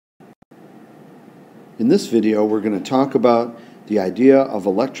In this video, we're going to talk about the idea of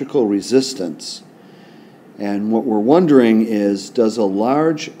electrical resistance. And what we're wondering is, does a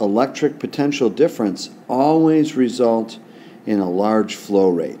large electric potential difference always result in a large flow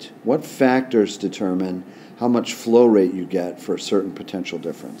rate? What factors determine how much flow rate you get for a certain potential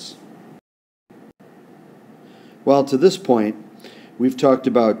difference? Well, to this point, we've talked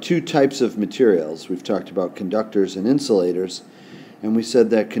about two types of materials. We've talked about conductors and insulators. And we said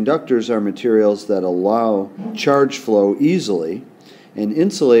that conductors are materials that allow charge flow easily, and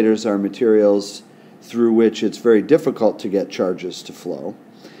insulators are materials through which it's very difficult to get charges to flow.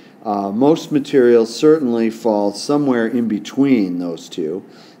 Most materials certainly fall somewhere in between those two.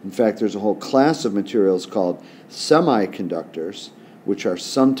 In fact, there's a whole class of materials called semiconductors, which are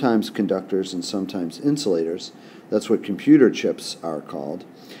sometimes conductors and sometimes insulators. That's what computer chips are called.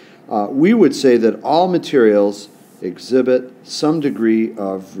 We would say that all materials exhibit some degree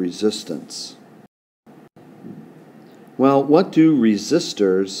of resistance. Well, what do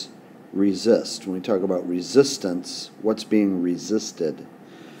resistors resist? When we talk about resistance, what's being resisted?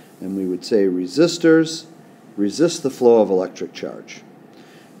 And we would say resistors resist the flow of electric charge.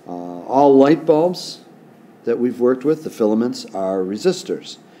 All light bulbs that we've worked with, the filaments, are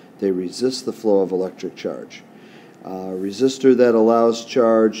resistors. They resist the flow of electric charge. A resistor that allows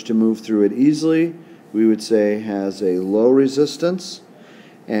charge to move through it easily, we would say, has a low resistance,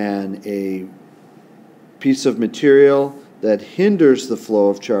 and a piece of material that hinders the flow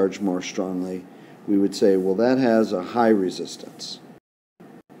of charge more strongly, we would say, well, that has a high resistance.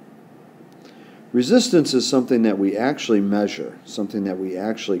 Resistance is something that we actually measure, something that we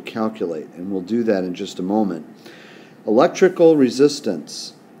actually calculate, and we'll do that in just a moment. Electrical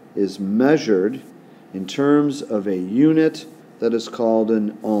resistance is measured in terms of a unit that is called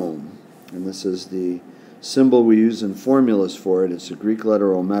an ohm. And this is the symbol we use in formulas for it. It's the Greek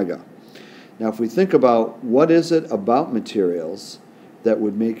letter omega. Now, if we think about what is it about materials that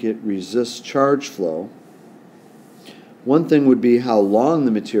would make it resist charge flow, one thing would be how long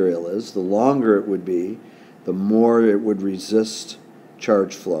the material is. The longer it would be, the more it would resist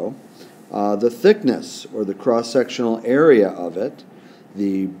charge flow. The thickness, or the cross-sectional area of it,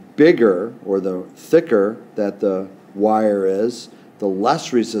 the bigger or the thicker that the wire is, the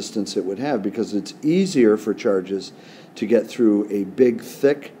less resistance it would have, because it's easier for charges to get through a big,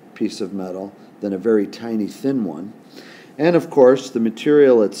 thick piece of metal than a very tiny, thin one. And of course, the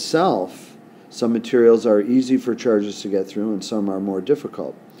material itself, some materials are easy for charges to get through and some are more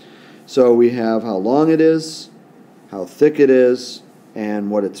difficult. So we have how long it is, how thick it is, and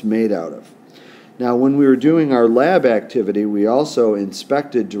what it's made out of. Now, when we were doing our lab activity, we also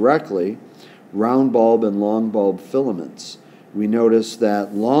inspected directly round bulb and long bulb filaments. We noticed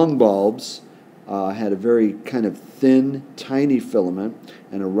that long bulbs had a very kind of thin, tiny filament,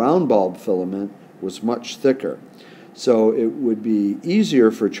 and a round bulb filament was much thicker. So it would be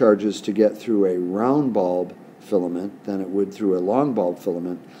easier for charges to get through a round bulb filament than it would through a long bulb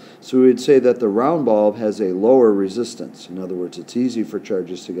filament. So we would say that the round bulb has a lower resistance. In other words, it's easy for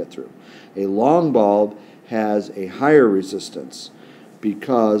charges to get through. A long bulb has a higher resistance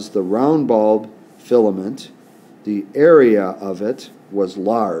because the round bulb filament, the area of it was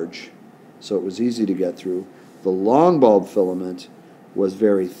large, so it was easy to get through. The long bulb filament was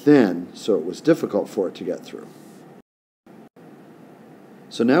very thin, so it was difficult for it to get through.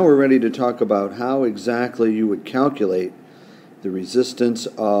 So now we're ready to talk about how exactly you would calculate the resistance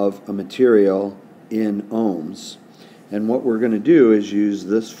of a material in ohms. And what we're going to do is use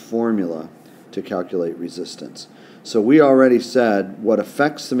this formula to calculate resistance. So we already said what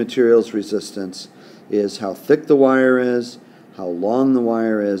affects the material's resistance is how thick the wire is, how long the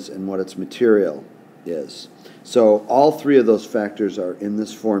wire is, and what its material is. So all three of those factors are in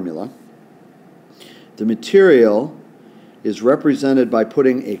this formula. The material is represented by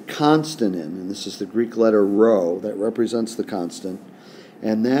putting a constant in, and this is the Greek letter rho that represents the constant,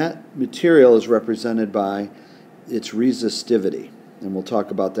 and that material is represented by its resistivity, and we'll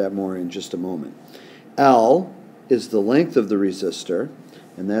talk about that more in just a moment. L is the length of the resistor,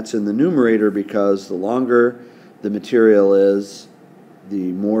 and that's in the numerator because the longer the material is,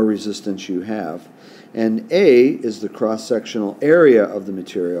 the more resistance you have. And A is the cross-sectional area of the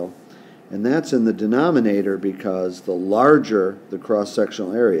material, and that's in the denominator because the larger the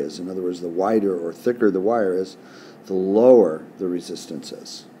cross-sectional area is, in other words, the wider or thicker the wire is, the lower the resistance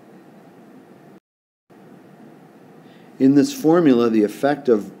is. In this formula, the effect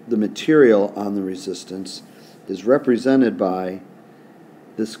of the material on the resistance is represented by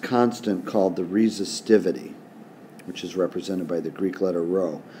this constant called the resistivity, which is represented by the Greek letter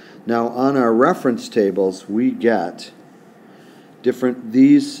rho. Now, on our reference tables, we get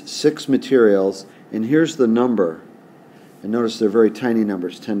these 6 materials And here's the number. And notice they're very tiny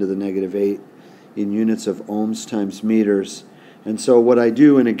numbers, 10 to the negative 8 in units of ohms times meters. And so what I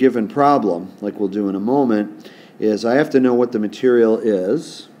do in a given problem, like we'll do in a moment, is I have to know what the material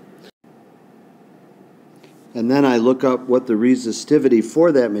is. And then I look up what the resistivity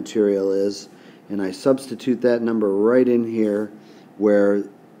for that material is, and I substitute that number right in here where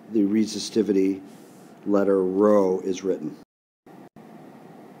the resistivity letter rho is written.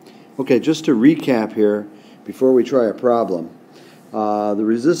 Okay, just to recap here before we try a problem. The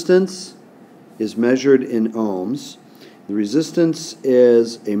resistance is measured in ohms. The resistance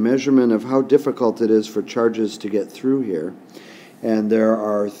is a measurement of how difficult it is for charges to get through here. And there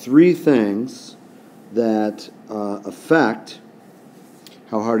are three things that affect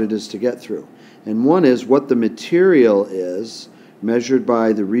how hard it is to get through. And one is what the material is, measured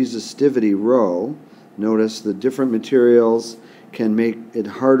by the resistivity rho. Notice the different materials can make it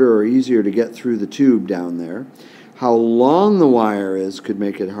harder or easier to get through the tube down there. How long the wire is could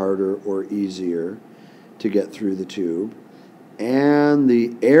make it harder or easier to get through the tube. And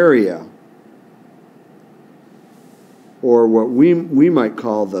the area, or what we might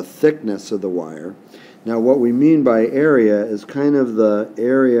call the thickness of the wire. Now what we mean by area is kind of the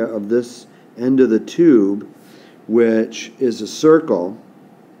area of this end of the tube, which is a circle,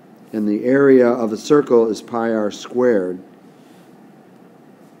 and the area of a circle is pi r squared.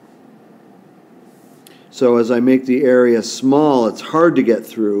 So as I make the area small, it's hard to get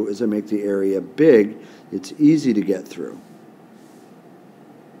through. As I make the area big, it's easy to get through.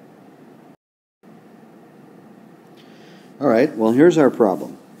 All right, well, here's our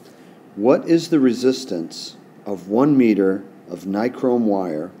problem. What is the resistance of 1 meter of nichrome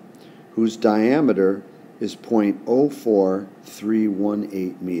wire whose diameter is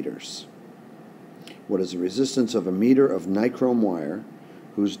 0.04318 meters? What is the resistance of a meter of nichrome wire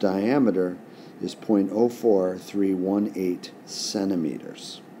whose diameter is 0.04318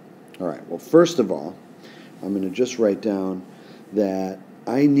 centimeters? All right, well, first of all, I'm going to just write down that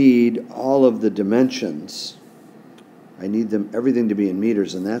I need all of the dimensions. I need everything to be in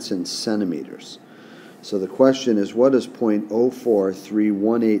meters, and that's in centimeters. So the question is, what is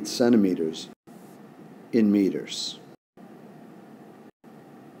 0.04318 centimeters in meters?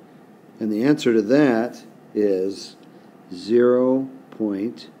 And the answer to that is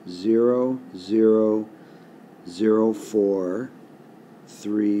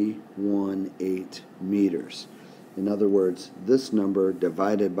 0.0004318 meters. In other words, this number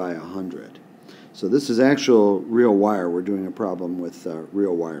divided by 100. So this is actual real wire. We're doing a problem with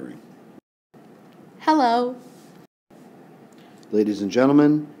real wiring. Hello. Ladies and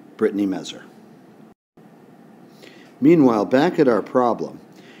gentlemen, Brittany Meser. Meanwhile, back at our problem,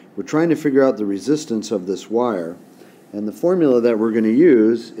 we're trying to figure out the resistance of this wire, and the formula that we're going to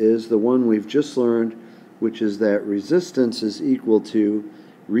use is the one we've just learned, which is that resistance is equal to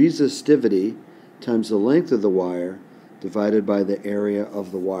resistivity times the length of the wire divided by the area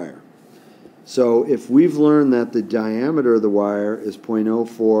of the wire. So if we've learned that the diameter of the wire is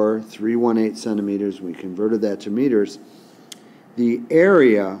 0.04318 centimeters, we converted that to meters, the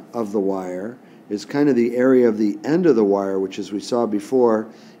area of the wire is kind of the area of the end of the wire, which, as we saw before,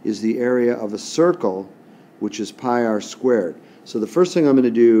 is the area of a circle, which is pi r squared. So the first thing I'm going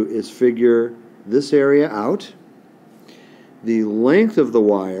to do is figure this area out. The length of the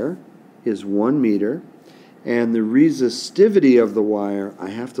wire is 1 meter. And the resistivity of the wire, I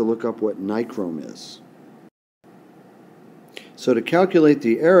have to look up what nichrome is. So to calculate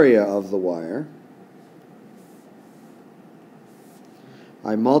the area of the wire,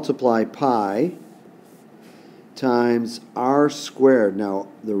 I multiply pi times r squared. Now,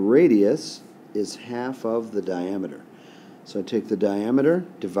 the radius is half of the diameter. So I take the diameter,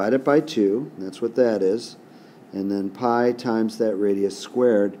 divide it by 2, and that's what that is, and then pi times that radius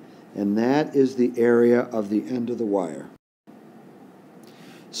squared, and that is the area of the end of the wire.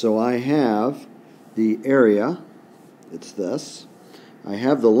 So I have the area, it's this. I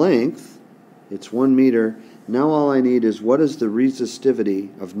have the length, it's 1 meter. Now all I need is what is the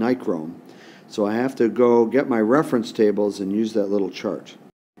resistivity of nichrome. So I have to go get my reference tables and use that little chart.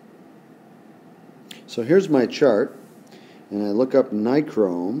 So here's my chart, and I look up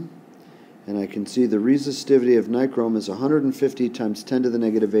nichrome, and I can see the resistivity of nichrome is 150 times 10 to the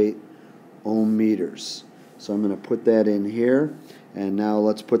negative 8 ohm meters. So I'm going to put that in here, and now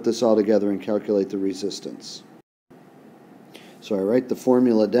let's put this all together and calculate the resistance. So I write the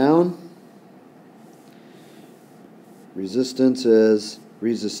formula down. Resistance is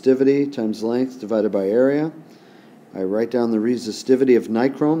resistivity times length divided by area. I write down the resistivity of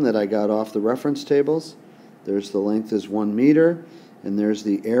nichrome that I got off the reference tables. There's the length is 1 meter, and there's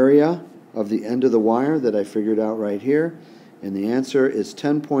the area of the end of the wire that I figured out right here, and the answer is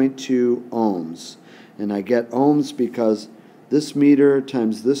 10.2 ohms. And I get ohms because this meter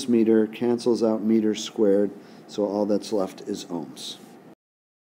times this meter cancels out meters squared, so all that's left is ohms.